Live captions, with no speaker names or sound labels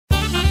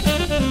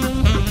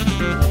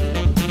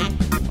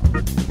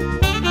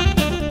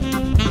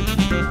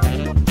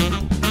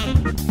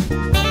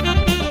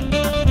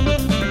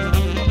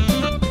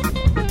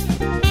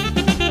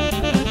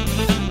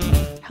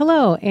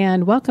Hello,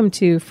 and welcome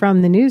to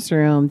From the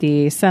Newsroom,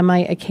 the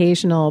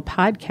semi-occasional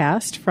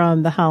podcast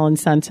from the Holland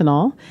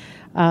Sentinel.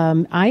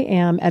 I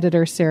am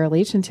editor Sarah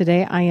Leach, and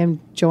today I am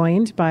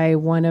joined by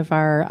one of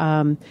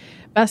our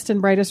best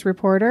and brightest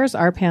reporters,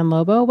 Arpan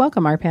Lobo.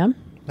 Welcome, Arpan.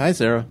 Hi,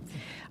 Sarah.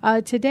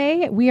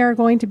 Today we are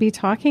going to be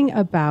talking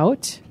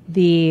about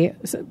the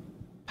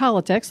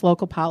politics,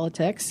 local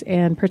politics,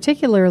 and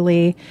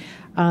particularly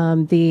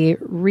the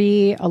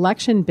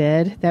re-election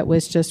bid that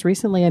was just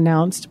recently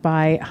announced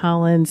by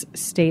Holland's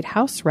State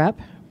House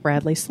Rep,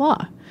 Bradley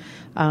Slaw,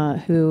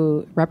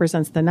 who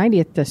represents the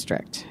 90th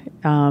District.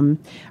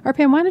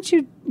 Arpan, why don't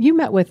you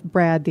met with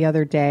Brad the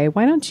other day.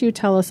 Why don't you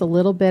tell us a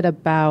little bit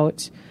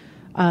about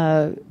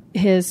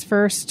his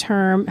first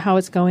term, how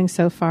it's going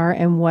so far,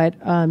 and what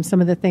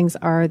some of the things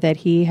are that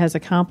he has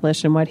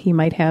accomplished and what he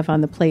might have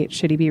on the plate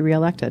should he be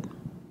reelected?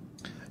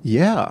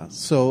 Yeah,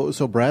 so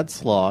Brad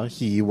Slaw,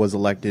 he was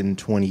elected in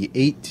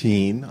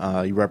 2018.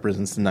 He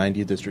represents the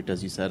 90th District,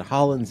 as you said,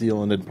 Holland,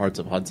 Zeeland, and parts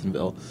of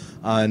Hudsonville.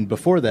 And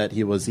before that,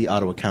 he was the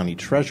Ottawa County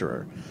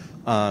Treasurer.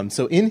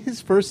 So in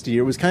his first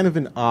year, it was kind of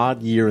an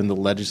odd year in the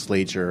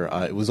legislature.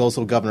 It was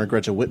also Governor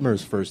Gretchen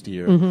Whitmer's first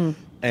year. Mm-hmm.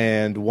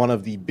 And one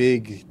of the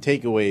big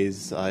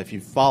takeaways, if you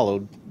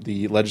followed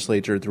the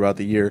legislature throughout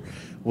the year,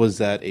 was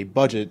that a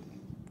budget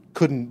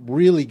couldn't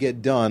really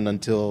get done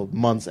until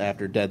months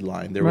after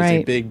deadline. There was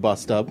a big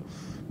bust-up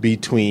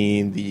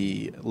between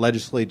the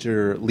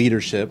legislature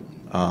leadership,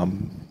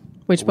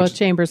 which both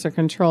chambers are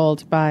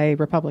controlled by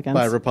Republicans.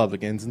 By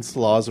Republicans, and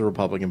Slaw's a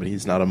Republican, but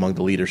he's not among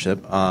the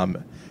leadership.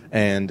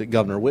 And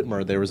Governor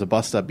Whitmer, there was a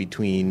bust-up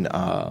between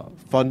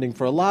funding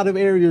for a lot of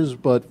areas,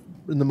 but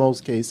in the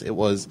most case, it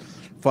was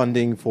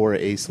funding for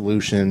a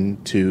solution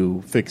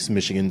to fix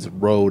Michigan's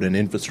road and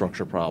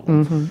infrastructure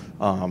problem.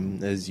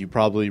 Mm-hmm. As you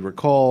probably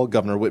recall,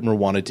 Governor Whitmer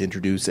wanted to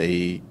introduce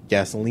a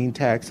gasoline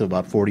tax of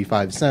about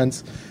 45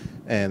 cents.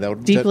 And that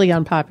would deeply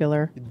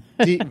unpopular.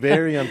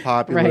 Very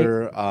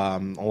unpopular.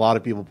 Right. A lot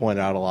of people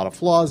pointed out a lot of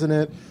flaws in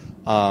it.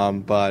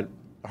 But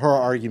her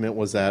argument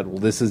was that, well,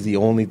 this is the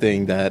only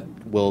thing that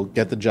will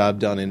get the job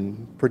done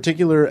in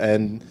particular,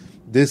 and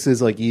this is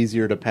like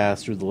easier to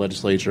pass through the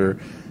legislature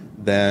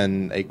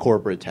than a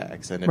corporate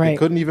tax. And if it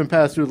couldn't even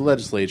pass through the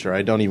legislature,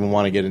 I don't even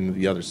want to get into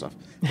the other stuff.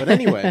 But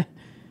anyway,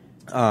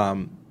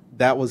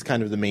 that was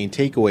kind of the main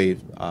takeaway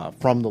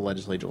from the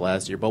legislature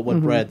last year. But what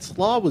Brad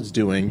Slaw was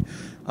doing,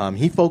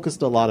 he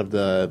focused a lot of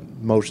the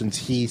motions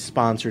he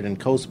sponsored and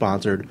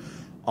co-sponsored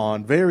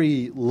on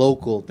very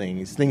local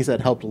things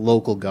that helped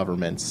local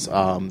governments.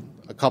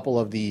 A couple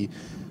of the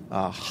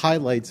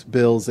highlights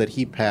bills that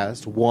he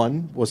passed.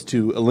 One was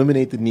to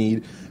eliminate the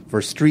need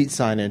for street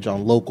signage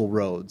on local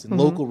roads. And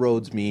local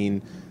roads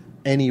mean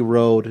any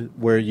road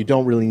where you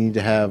don't really need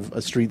to have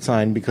a street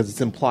sign because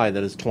it's implied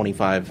that it's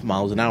 25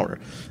 miles an hour.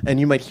 And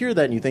you might hear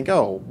that and you think,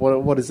 oh,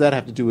 what does that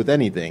have to do with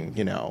anything,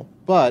 you know?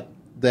 But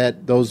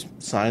that those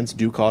signs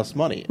do cost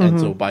money. And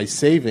so by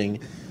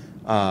saving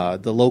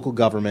the local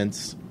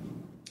governments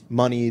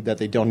money that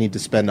they don't need to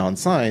spend on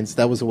signs,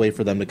 that was a way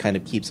for them to kind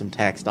of keep some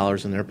tax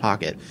dollars in their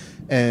pocket.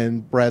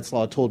 And Brad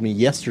Slaw told me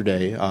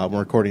yesterday, we're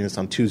recording this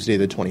on Tuesday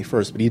the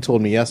 21st, but he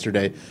told me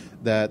yesterday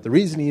that the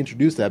reason he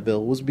introduced that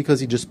bill was because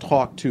he just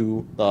talked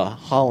to the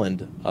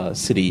Holland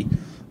city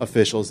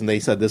officials, and they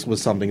said this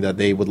was something that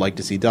they would like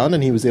to see done,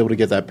 and he was able to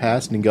get that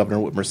passed, and Governor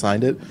Whitmer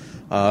signed it.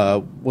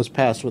 Was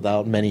passed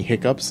without many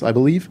hiccups, I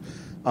believe.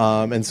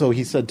 And so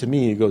he said to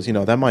me, he goes,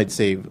 that might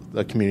save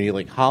a community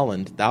like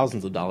Holland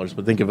thousands of dollars,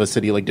 but think of a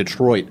city like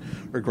Detroit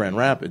or Grand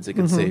Rapids, it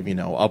could save,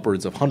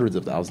 upwards of hundreds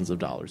of thousands of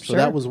dollars. So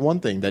that was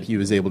one thing that he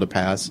was able to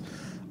pass.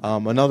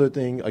 Another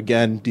thing,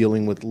 again,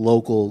 dealing with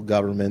local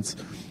governments,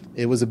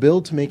 it was a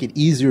bill to make it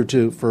easier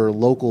for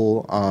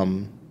local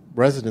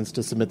residents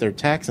to submit their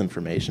tax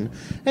information.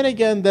 And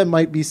again, that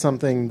might be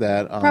something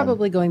that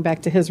probably going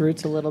back to his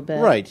roots a little bit.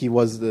 Right. He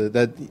was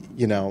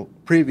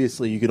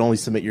previously you could only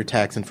submit your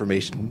tax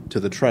information to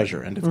the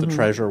treasurer, and if the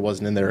treasurer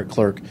wasn't in there, a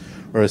clerk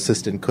or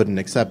assistant couldn't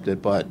accept it.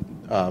 But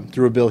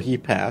through a bill he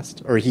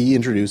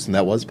introduced, and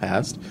that was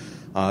passed,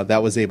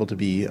 that was able to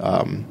be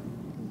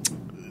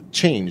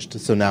changed,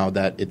 so now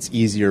that it's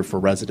easier for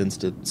residents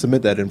to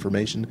submit that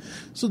information.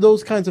 So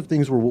those kinds of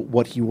things were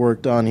what he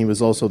worked on. He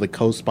was also the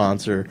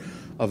co-sponsor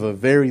of a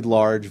very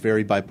large,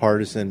 very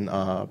bipartisan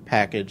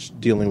package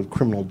dealing with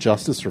criminal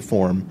justice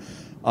reform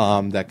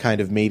that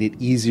kind of made it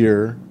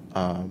easier,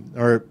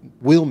 or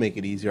will make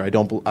it easier.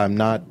 I'm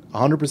not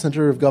 100%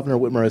 sure if Governor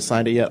Whitmer has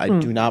signed it yet. I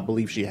do not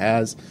believe she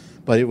has,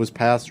 but it was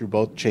passed through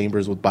both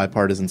chambers with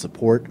bipartisan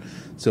support,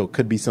 so it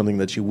could be something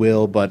that she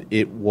will. But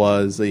it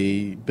was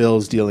a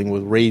bills dealing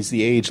with raise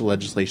the age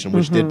legislation,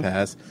 which did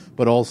pass,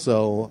 but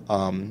also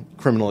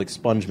criminal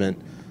expungement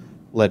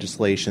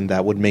legislation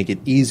that would make it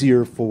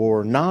easier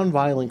for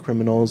nonviolent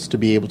criminals to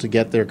be able to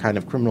get their kind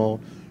of criminal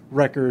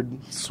record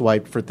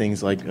swiped for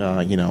things like,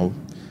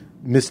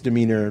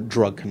 misdemeanor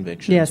drug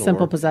convictions. Yeah,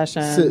 simple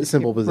possession.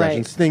 Simple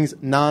possessions. Things,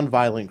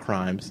 nonviolent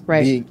crimes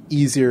being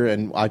easier.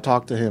 And I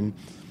talked to him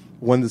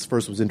when this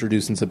first was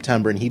introduced in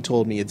September, and he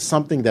told me it's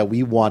something that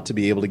we want to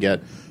be able to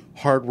get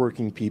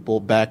hardworking people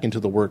back into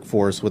the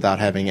workforce without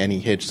having any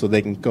hitch so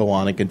they can go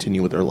on and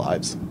continue with their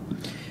lives.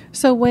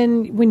 So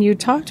when you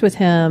talked with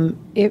him,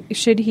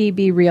 should he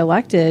be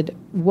reelected,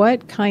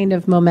 what kind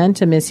of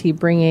momentum is he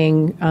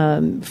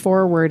bringing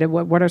forward? And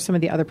what are some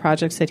of the other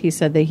projects that he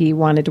said that he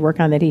wanted to work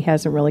on that he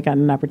hasn't really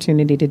gotten an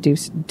opportunity to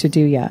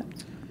do yet?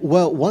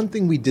 Well, one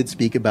thing we did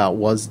speak about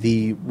was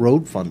the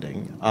road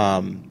funding.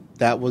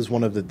 That was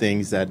one of the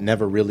things that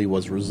never really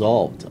was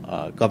resolved.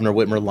 Governor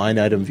Whitmer line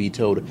item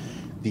vetoed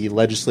the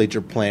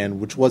legislature plan,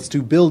 which was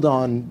to build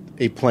on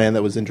a plan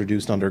that was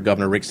introduced under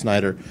Governor Rick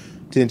Snyder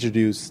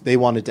they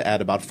wanted to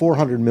add about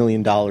 $400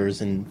 million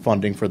in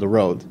funding for the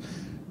road.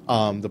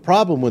 The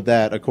problem with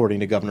that, according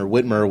to Governor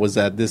Whitmer, was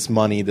that this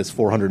money, this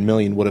 $400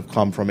 million, would have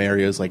come from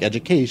areas like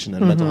education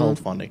and mental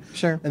health funding.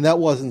 Sure. And that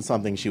wasn't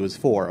something she was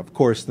for. Of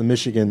course, the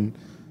Michigan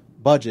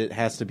budget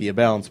has to be a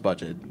balanced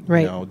budget.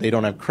 Right. You know, they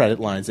don't have credit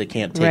lines. They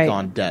can't take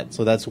on debt.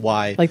 So that's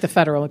why... Like the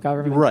federal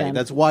government. Right. Can.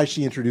 That's why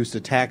she introduced a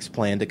tax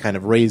plan to kind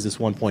of raise this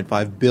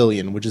 $1.5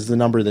 billion, which is the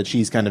number that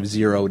she's kind of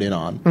zeroed in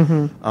on.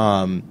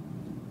 Mm-hmm.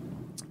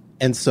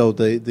 And so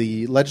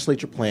the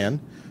legislature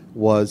plan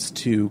was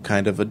to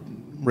kind of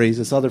raise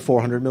this other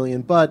 $400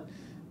 million, but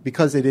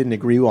because they didn't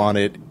agree on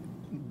it,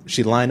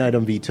 she line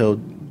item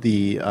vetoed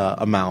the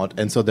amount,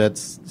 and so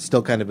that's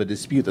still kind of a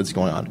dispute that's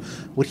going on.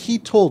 What he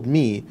told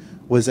me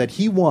was that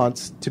he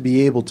wants to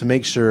be able to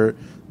make sure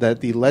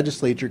that the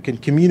legislature can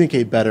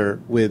communicate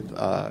better with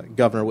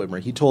Governor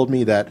Whitmer. He told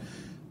me that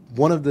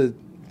one of the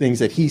things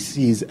that he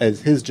sees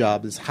as his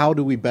job is how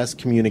do we best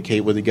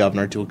communicate with the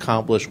governor to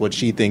accomplish what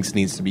she thinks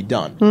needs to be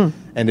done.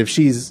 And if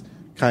she's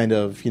kind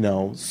of,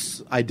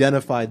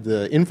 identified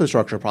the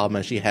infrastructure problem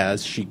that she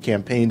has, she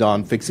campaigned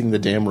on fixing the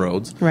damn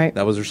roads. Right.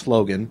 That was her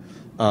slogan.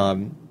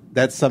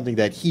 That's something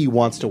that he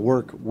wants to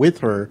work with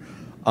her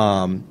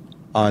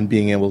on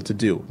being able to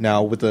do.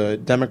 Now, with a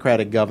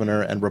Democratic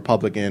governor and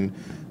Republican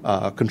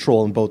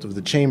control in both of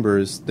the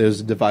chambers, there's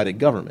a divided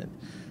government.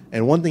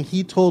 And one thing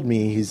he told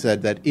me, he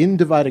said that in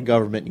divided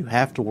government, you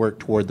have to work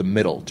toward the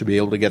middle to be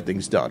able to get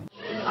things done.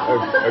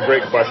 A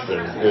great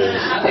question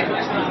is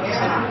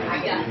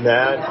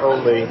not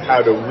only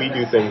how do we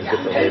do things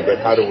differently, but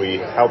how do we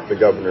help the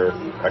governor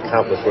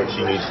accomplish what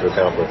she needs to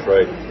accomplish,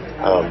 right?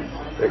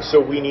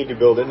 So we need to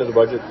build into the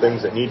budget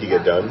things that need to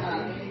get done.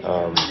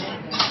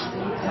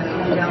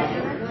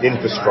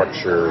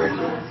 Infrastructure,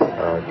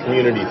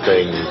 community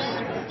things,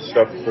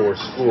 stuff for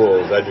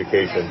schools,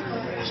 education.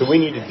 So we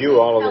need to do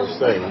all of those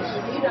things.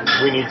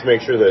 We need to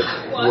make sure that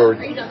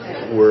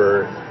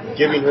we're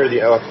giving her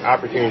the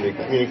opportunity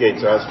to communicate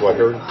to us what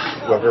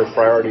her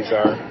priorities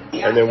are,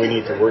 and then we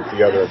need to work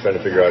together and try to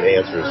figure out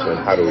answers and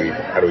how do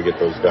we get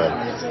those done.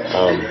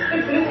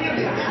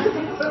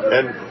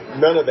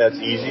 And none of that's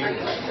easy,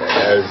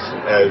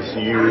 as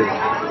you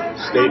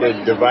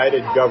stated.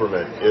 Divided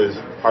government is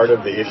part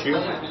of the issue,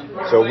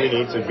 so we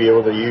need to be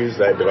able to use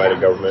that divided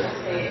government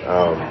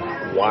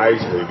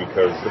wisely,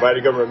 because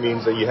divided government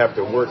means that you have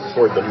to work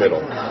toward the middle,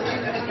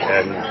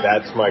 and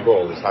that's my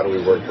goal, is how do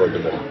we work toward the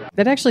middle.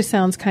 That actually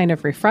sounds kind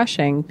of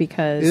refreshing,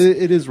 because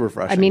it is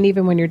refreshing. I mean,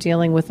 even when you're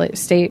dealing with like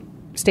state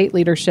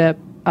leadership,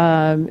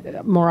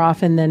 more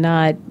often than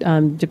not,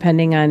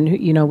 depending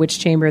on which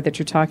chamber that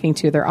you're talking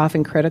to, they're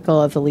often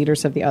critical of the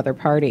leaders of the other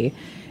party,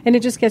 and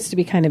it just gets to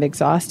be kind of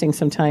exhausting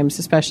sometimes,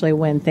 especially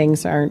when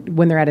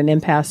they're at an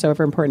impasse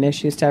over important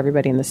issues to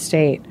everybody in the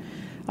state.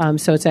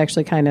 So it's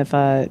actually kind of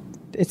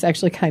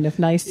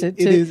nice to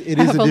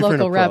have a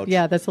local rep.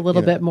 Yeah, that's a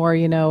little bit more,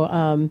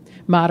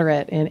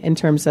 moderate in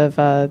terms of,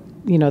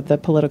 the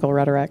political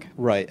rhetoric.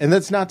 Right. And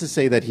that's not to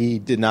say that he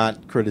did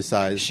not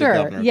criticize the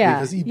governor. Yeah,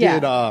 because he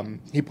did.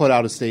 He put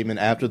out a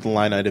statement after the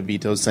line item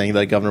veto saying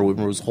that Governor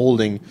Whitmer was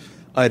holding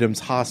items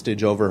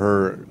hostage over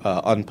her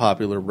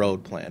unpopular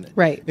road plan.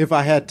 Right. If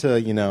I had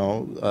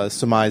to,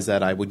 surmise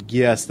that, I would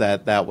guess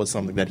that was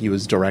something that he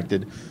was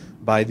directed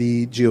by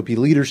the GOP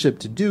leadership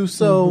to do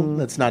so. Mm-hmm.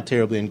 That's not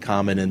terribly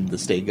uncommon in the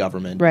state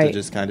government to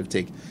just kind of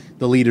take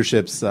the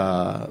leadership's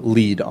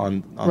lead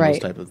on those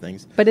type of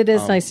things. But it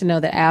is nice to know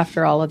that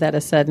after all of that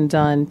is said and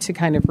done, to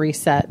kind of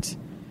reset,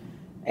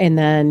 and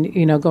then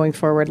going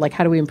forward, like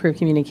how do we improve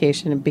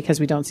communication, because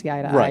we don't see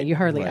eye to eye. You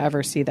hardly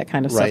ever see that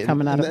kind of stuff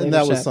coming out of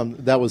leadership. And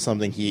that was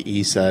something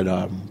he said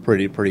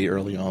pretty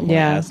early on when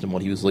I asked him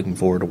what he was looking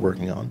forward to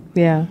working on.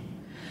 Yeah.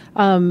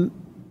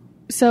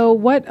 So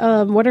what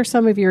are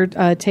some of your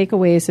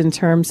takeaways in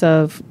terms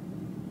of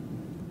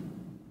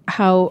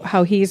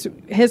how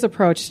his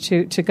approach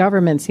to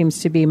government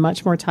seems to be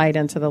much more tied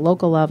into the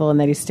local level, and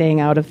that he's staying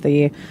out of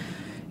the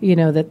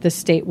the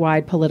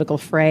statewide political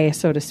fray,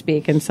 so to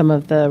speak, and some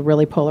of the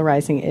really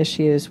polarizing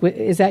issues?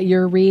 Is that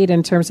your read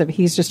in terms of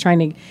he's just trying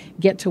to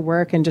get to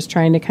work and just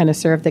trying to kind of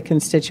serve the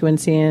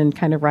constituency and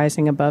kind of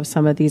rising above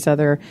some of these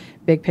other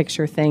big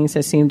picture things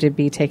that seem to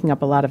be taking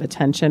up a lot of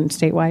attention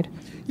statewide?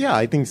 Yeah,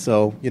 I think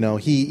so.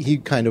 He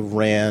kind of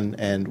ran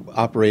and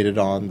operated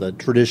on the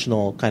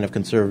traditional kind of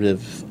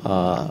conservative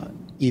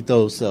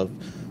ethos of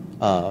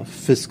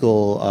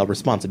fiscal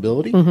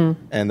responsibility,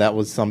 and that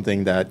was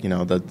something that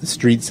the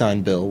street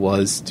sign bill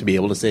was to be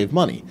able to save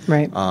money,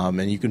 right?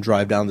 And you can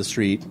drive down the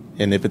street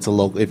and if it's a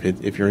local,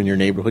 if you're in your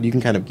neighborhood, you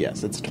can kind of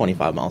guess it's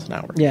 25 miles an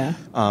hour. Yeah.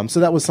 So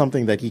that was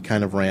something that he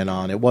kind of ran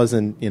on. It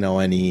wasn't,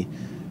 any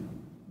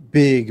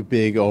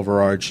big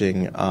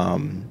overarching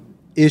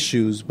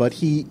issues, but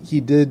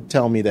he did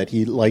tell me that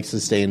he likes to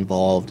stay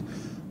involved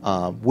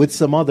with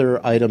some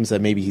other items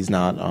that maybe he's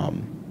not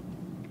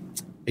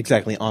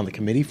exactly on the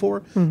committee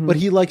for, but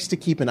he likes to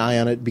keep an eye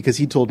on it because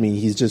he told me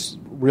he's just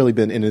really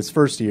been in his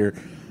first year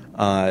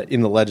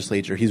in the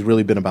legislature. He's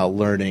really been about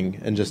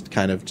learning and just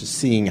kind of just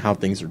seeing how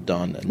things are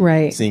done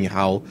and seeing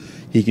how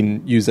he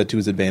can use that to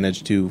his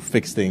advantage to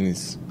fix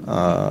things,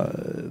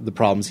 the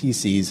problems he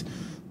sees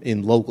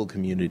in local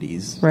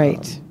communities.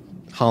 Right.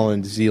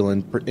 Holland,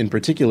 Zeeland in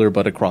particular,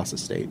 but across the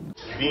state.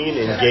 Being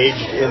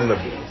engaged in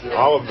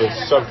all of the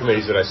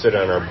subcommittees that I sit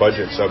on are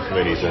budget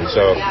subcommittees, and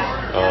so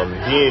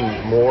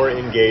being more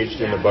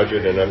engaged in the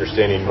budget and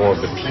understanding more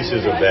of the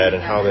pieces of that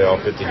and how they all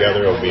fit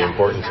together will be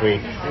important to me.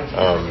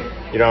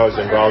 I was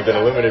involved in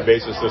a limited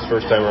basis this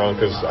first time around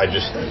because I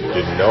just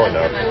didn't know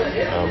enough.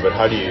 But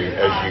how do you,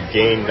 as you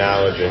gain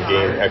knowledge and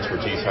gain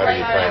expertise, how do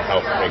you try and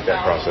help make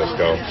that process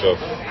go? So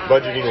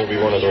budgeting will be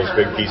one of those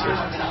big pieces.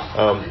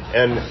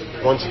 And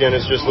once again,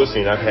 it's just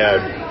listening.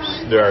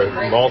 There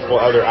are multiple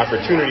other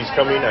opportunities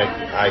coming.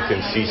 I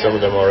can see some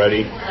of them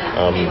already.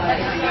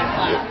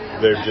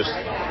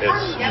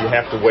 You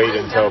have to wait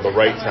until the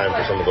right time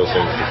for some of those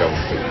things to come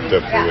to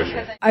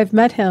fruition. I've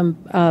met him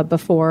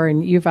before,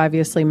 and you've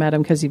obviously met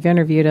him because you've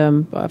interviewed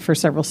him for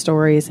several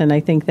stories, and I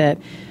think that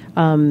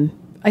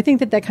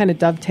that kind of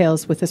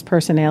dovetails with his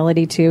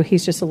personality too.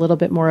 He's just a little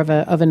bit more of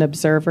an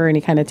observer, and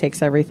he kind of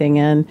takes everything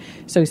in.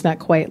 So he's not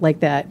quite like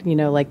that,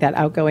 like that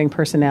outgoing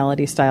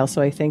personality style.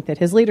 So I think that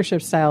his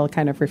leadership style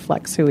kind of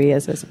reflects who he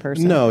is as a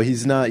person. No,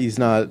 he's not.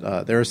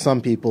 There are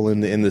some people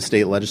in the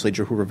state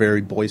legislature who are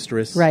very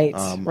boisterous. Right.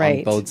 On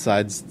both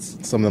sides.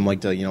 Some of them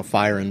like to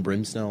fire and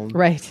brimstone.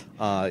 Right.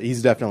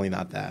 He's definitely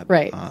not that.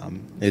 Right.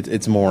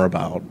 It's more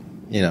about.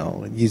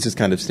 He just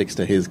kind of sticks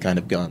to his kind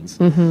of guns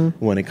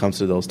when it comes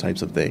to those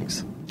types of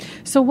things.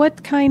 So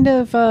what kind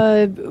of,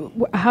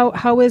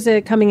 how is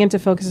it coming into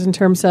focus in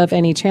terms of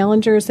any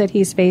challengers that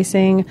he's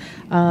facing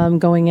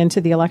going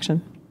into the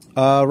election?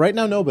 Right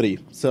now, nobody.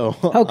 So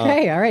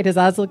okay, all right. His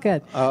odds look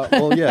good.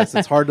 Well, yes,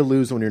 it's hard to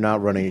lose when you're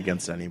not running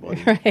against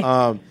anybody.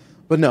 Right.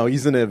 But no,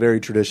 he's in a very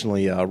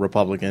traditionally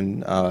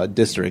Republican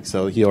district,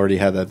 so he already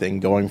had that thing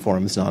going for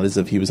him. It's not as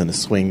if he was in a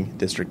swing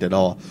district at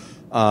all.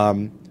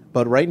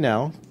 But right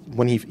now,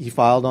 when he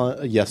filed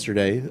on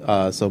yesterday,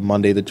 so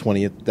Monday the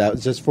 20th, that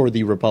was just for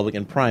the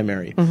Republican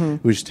primary,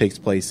 which takes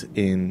place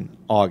in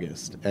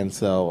August. And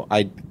so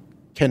I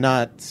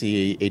cannot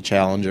see a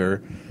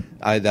challenger.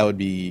 That'd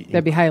be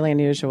highly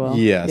unusual.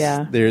 Yes.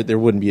 Yeah. There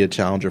wouldn't be a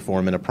challenger for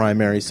him in a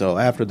primary. So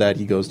after that,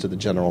 he goes to the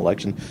general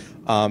election.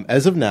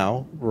 As of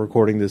now, we're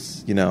recording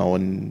this,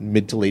 in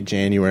mid to late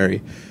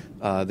January.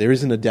 There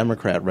isn't a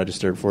Democrat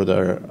registered for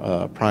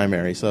the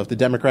primary. So if the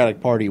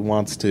Democratic Party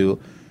wants to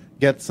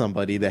get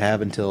somebody, they have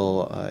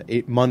until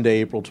Monday,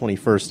 April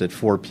 21st at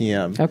 4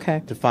 p.m.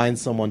 To find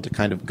someone to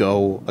kind of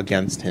go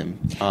against him.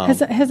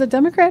 Has a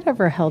Democrat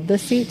ever held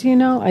this seat? Do you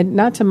know?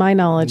 Not to my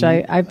knowledge.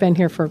 I've been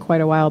here for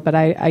quite a while, but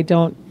I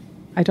don't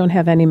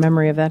have any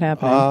memory of that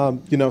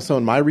happening. So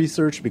in my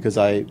research, because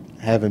I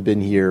haven't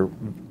been here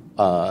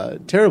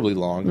terribly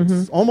long,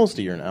 it's almost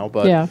a year now,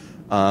 but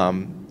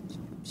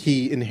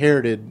he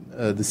inherited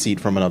the seat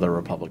from another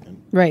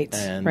Republican. Right.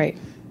 And right.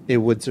 It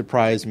would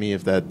surprise me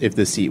if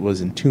the seat was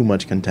in too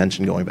much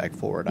contention going back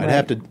forward. I'd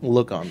have to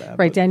look on that.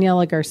 Right,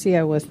 Daniela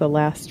Garcia was the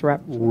last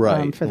rep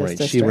for this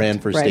district. She ran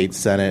for state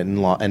senate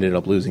and ended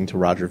up losing to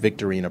Roger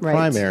Victory in a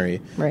primary,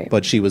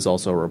 but she was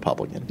also a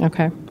Republican.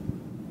 Okay.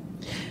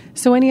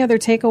 So any other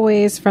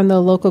takeaways from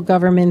the local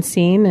government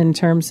scene in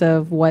terms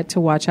of what to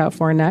watch out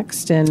for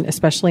next, and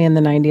especially in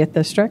the 90th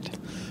district?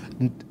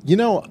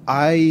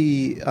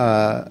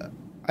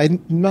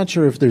 I'm not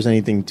sure if there's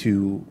anything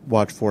to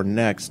watch for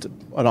next,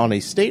 but on a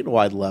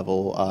statewide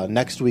level,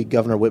 next week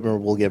Governor Whitmer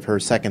will give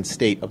her second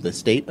State of the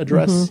State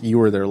address. You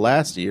were there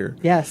last year.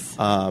 Yes,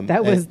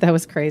 that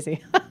was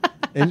crazy.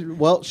 And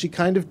she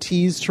kind of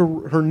teased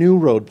her new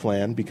road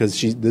plan because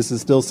this is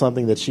still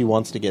something that she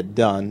wants to get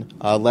done.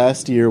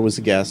 Last year was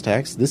the gas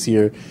tax. This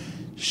year,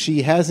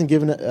 she hasn't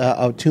given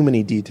out too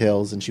many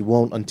details, and she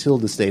won't until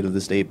the State of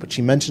the State. But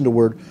she mentioned a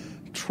word.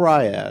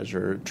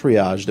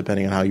 Triage,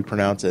 depending on how you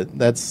pronounce it.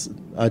 That's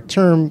a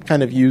term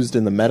kind of used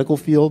in the medical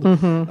field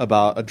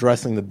about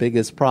addressing the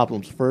biggest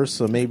problems first.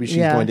 So maybe she's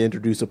going to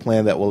introduce a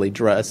plan that will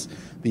address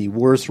the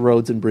worst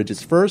roads and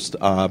bridges first.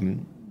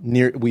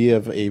 We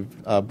have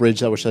a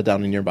bridge that was shut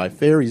down in nearby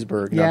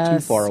Ferrysburg, not too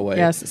far away.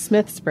 Yes,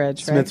 Smith's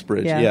Bridge. Right? Smith's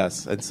Bridge,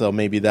 yes. And so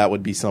maybe that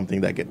would be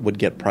something that would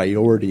get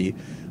priority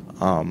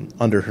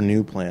under her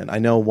new plan. I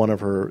know one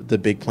of the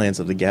big plans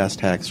of the gas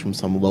tax from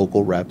some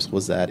local reps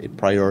was that it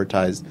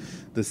prioritized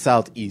the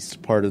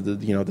southeast part of the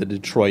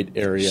Detroit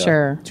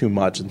area too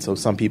much, and so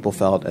some people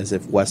felt as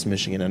if West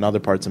Michigan and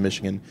other parts of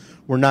Michigan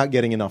were not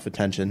getting enough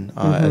attention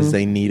as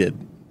they needed.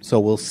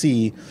 So we'll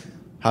see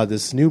how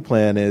this new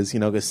plan is,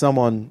 because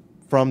someone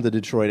from the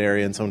Detroit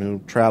area and someone who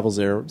travels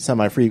there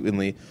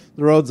semi-frequently,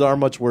 the roads are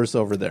much worse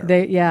over there.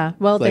 They have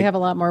a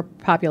lot more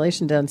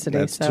population density.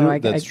 That's so true.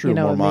 That's true.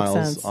 More it miles,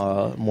 makes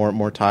sense.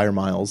 more tire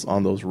miles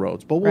on those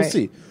roads. But we'll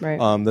see. Right.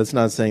 That's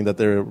not saying that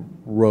their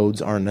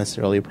roads aren't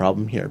necessarily a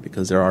problem here,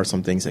 because there are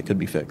some things that could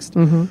be fixed.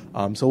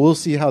 So we'll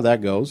see how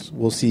that goes.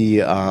 We'll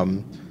see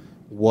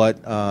what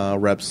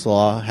Rep.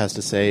 Slaw has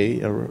to say.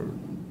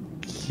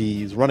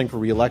 He's running for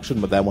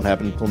re-election, but that won't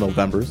happen until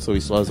November, so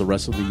he still has the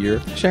rest of the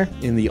year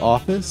in the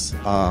office.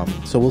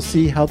 So we'll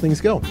see how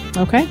things go.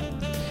 Okay.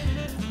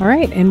 All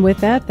right. And with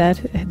that,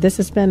 this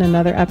has been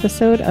another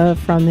episode of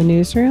From the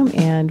Newsroom,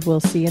 and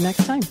we'll see you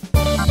next time.